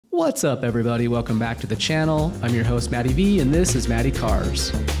What's up, everybody? Welcome back to the channel. I'm your host, Matty V, and this is Matty Cars.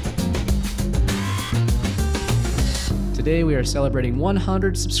 Today we are celebrating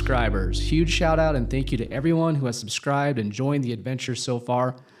 100 subscribers. Huge shout out and thank you to everyone who has subscribed and joined the adventure so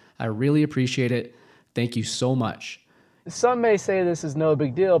far. I really appreciate it. Thank you so much. Some may say this is no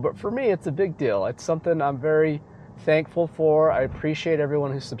big deal, but for me it's a big deal. It's something I'm very thankful for. I appreciate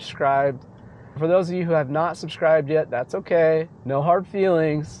everyone who subscribed. For those of you who have not subscribed yet, that's okay. No hard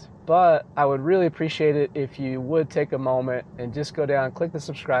feelings, but I would really appreciate it if you would take a moment and just go down, click the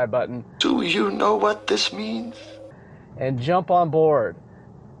subscribe button. Do you know what this means? And jump on board.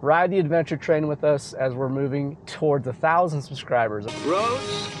 Ride the adventure train with us as we're moving towards 1,000 subscribers.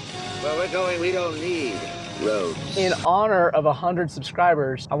 Roads? Where we're going, we don't need roads. In honor of 100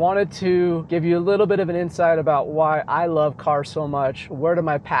 subscribers, I wanted to give you a little bit of an insight about why I love cars so much. Where did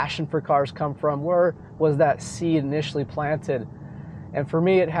my passion for cars come from? Where was that seed initially planted? And for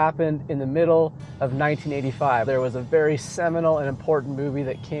me, it happened in the middle of 1985. There was a very seminal and important movie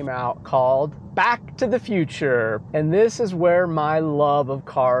that came out called Back to the Future. And this is where my love of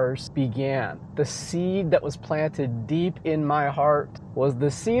cars began. The seed that was planted deep in my heart was the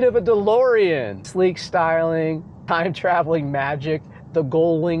seed of a DeLorean. Sleek styling, time-traveling magic, the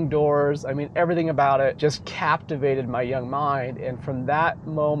gull-wing doors. I mean, everything about it just captivated my young mind. And from that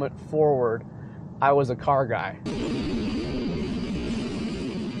moment forward, I was a car guy.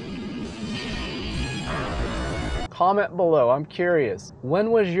 Comment below, I'm curious.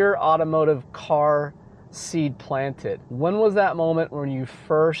 When was your automotive car seed planted? When was that moment when you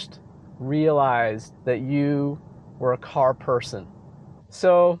first realized that you were a car person?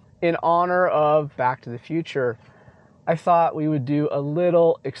 So, in honor of Back to the Future, I thought we would do a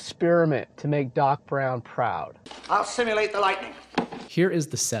little experiment to make Doc Brown proud. I'll simulate the lightning. Here is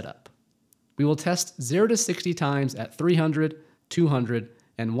the setup. We will test 0 to 60 times at 300, 200,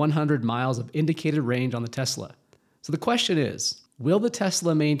 and 100 miles of indicated range on the Tesla. So the question is, will the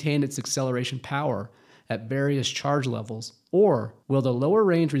Tesla maintain its acceleration power at various charge levels, or will the lower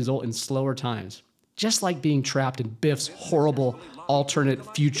range result in slower times? Just like being trapped in Biff's horrible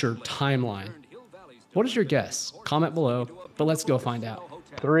alternate future timeline. What is your guess? Comment below, but let's go find out.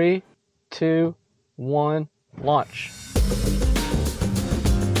 3, 2, 1, launch.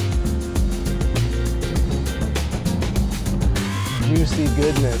 Juicy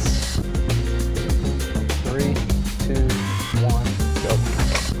goodness. 3, 2, 1, go.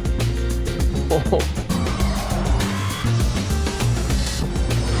 Oh.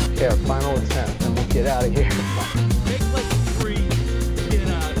 Okay, our final attempt, and we'll get out of here. Make like 3, get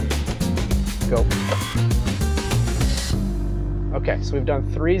out. Go. Okay, so we've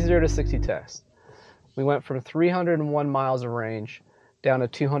done 3 0 to 60 tests. We went from 301 miles of range down to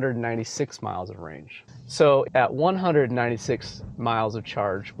 296 miles of range. So at 196 miles of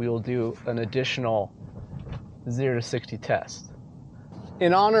charge, we will do an additional 0 to 60 test.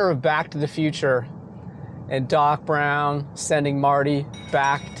 In honor of Back to the Future and Doc Brown sending Marty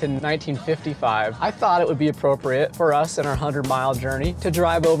back to 1955, I thought it would be appropriate for us in our 100-mile journey to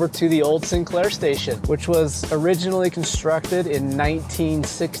drive over to the old Sinclair station, which was originally constructed in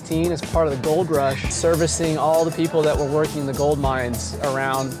 1916 as part of the gold rush, servicing all the people that were working the gold mines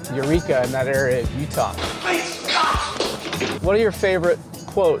around Eureka in that area of Utah. What are your favorite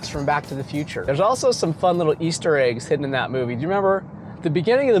quotes from Back to the Future? There's also some fun little Easter eggs hidden in that movie. Do you remember the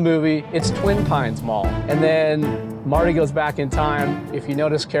beginning of the movie? It's Twin Pines Mall, and then Marty goes back in time. If you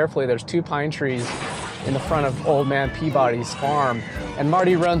notice carefully, there's 2 pine trees in the front of Old Man Peabody's farm, and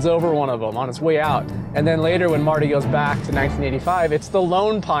Marty runs over one of them on his way out. And then later when Marty goes back to 1985, it's the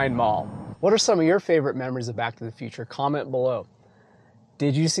Lone Pine Mall. What are some of your favorite memories of Back to the Future? Comment below.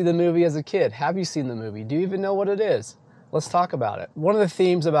 Did you see the movie as a kid? Have you seen the movie? Do you even know what it is? Let's talk about it. One of the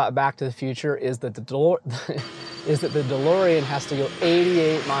themes about Back to the Future is that the DeLorean has to go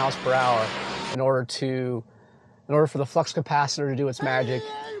 88 miles per hour in order for the flux capacitor to do its magic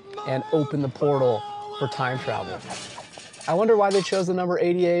and open the portal for time travel. I wonder why they chose the number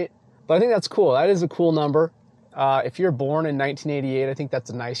 88, but I think that's cool. That is a cool number. If you're born in 1988, I think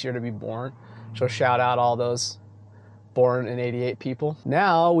that's a nice year to be born. So shout out all those born in 88 people.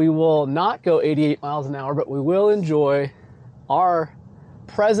 Now we will not go 88 miles an hour, but we will enjoy our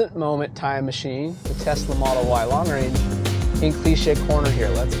present moment time machine, the Tesla Model Y long range, in Cliche Corner here.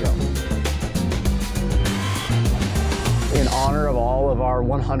 Let's go. In honor of all of our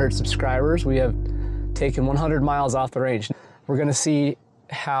 100 subscribers, we have taken 100 miles off the range. We're gonna see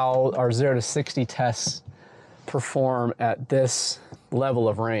how our 0 to 60 tests perform at this level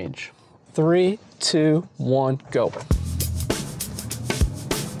of range. 3, 2, 1, go.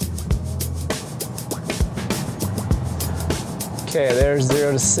 Okay, there's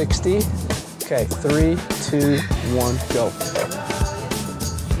 0 to 60. Okay, 3, 2, 1, go.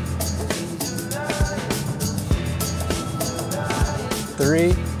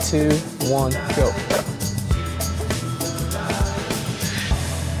 Three, 2, 1, go.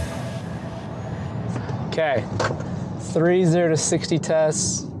 Okay, 3 0 to 60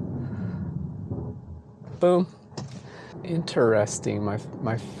 tests. Boom. Interesting, my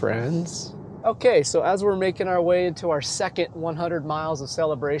friends. Okay, so as we're making our way into our second 100 miles of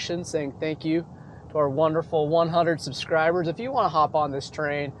celebration, saying thank you to our wonderful 100 subscribers. If you want to hop on this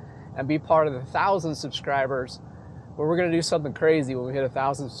train and be part of the 1,000 subscribers, where we're going to do something crazy when we hit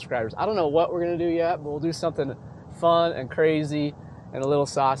 1,000 subscribers. I don't know what we're going to do yet, but we'll do something fun and crazy and a little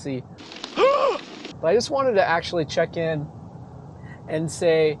saucy. But I just wanted to actually check in and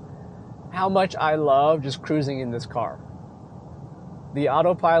say how much I love just cruising in this car. The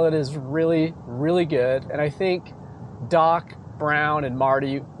autopilot is really, really good, and I think Doc, Brown, and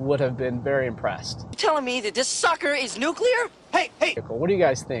Marty would have been very impressed. Telling me that this sucker is nuclear? Hey! What do you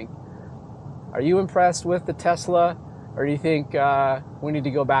guys think? Are you impressed with the Tesla, or do you think we need to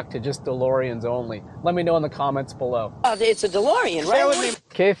go back to just DeLoreans only? Let me know in the comments below. It's a DeLorean, right?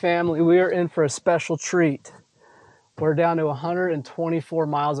 Okay, family, we are in for a special treat. We're down to 124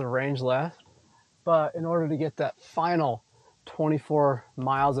 miles of range left, but in order to get that final 24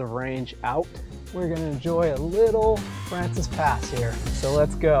 miles of range out, we're gonna enjoy a little Francis Pass here. So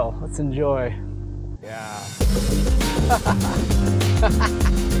let's go, let's enjoy. Yeah.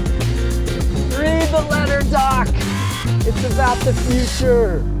 Read the letter, Doc. It's about the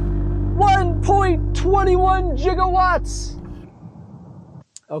future. 1.21 gigawatts.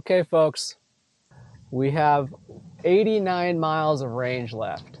 Okay, folks, we have 89 miles of range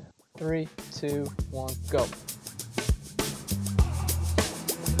left. 3, 2, 1, go.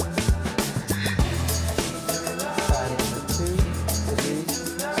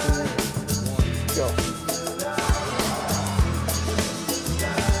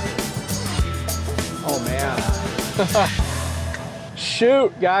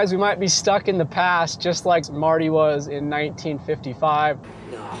 Shoot, guys, we might be stuck in the past just like Marty was in 1955.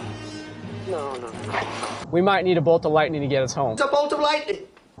 No. We might need a bolt of lightning to get us home. It's a bolt of lightning.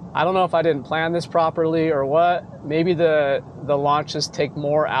 I don't know if I didn't plan this properly or what. Maybe the launches take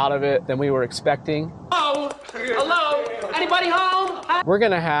more out of it than we were expecting. Hello? Anybody home? We're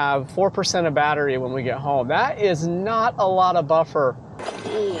gonna have 4% of battery when we get home. That is not a lot of buffer.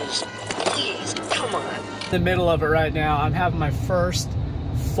 Please, come on. In the middle of it right now. I'm having my first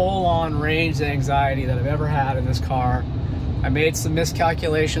full-on range anxiety that I've ever had in this car. I made some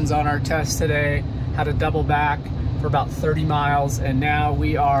miscalculations on our test today, had to double back for about 30 miles, and now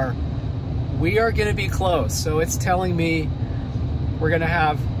we are gonna be close. So it's telling me we're gonna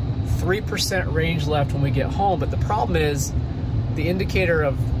have 3% range left when we get home, but the problem is the indicator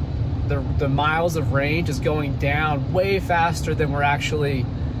of the miles of range is going down way faster than we're actually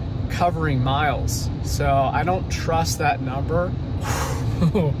covering miles. So I don't trust that number.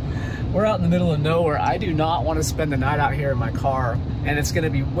 We're out in the middle of nowhere. I do not want to spend the night out here in my car, and it's going to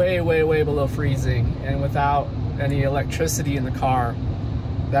be way, way, way below freezing, and without any electricity in the car,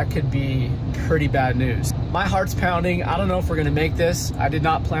 that could be pretty bad news. My heart's pounding. I don't know if we're going to make this. I did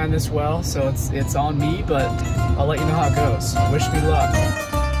not plan this well, so it's on me, but I'll let you know how it goes. Wish me luck.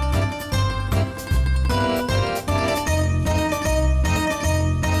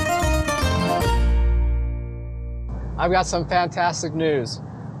 I've got some fantastic news.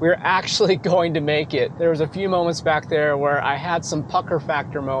 We're actually going to make it. There was a few moments back there where I had some pucker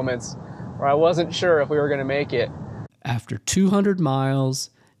factor moments where I wasn't sure if we were going to make it. After 200 miles,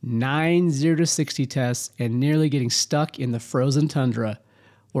 9 0 to 60 tests, and nearly getting stuck in the frozen tundra,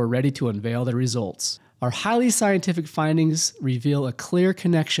 we're ready to unveil the results. Our highly scientific findings reveal a clear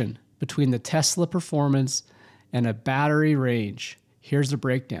connection between the Tesla performance and a battery range. Here's the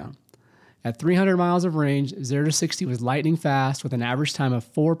breakdown. At 300 miles of range, 0 to 60 was lightning fast with an average time of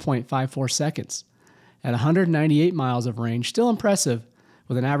 4.54 seconds. At 198 miles of range, still impressive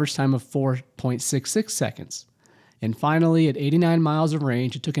with an average time of 4.66 seconds. And finally, at 89 miles of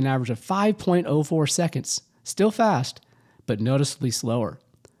range, it took an average of 5.04 seconds. Still fast, but noticeably slower.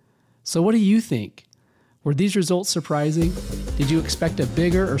 So what do you think? Were these results surprising? Did you expect a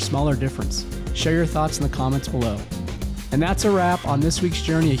bigger or smaller difference? Share your thoughts in the comments below. And that's a wrap on this week's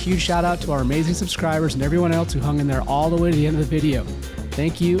journey. A huge shout out to our amazing subscribers and everyone else who hung in there all the way to the end of the video.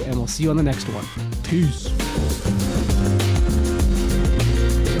 Thank you, and we'll see you on the next one. Peace.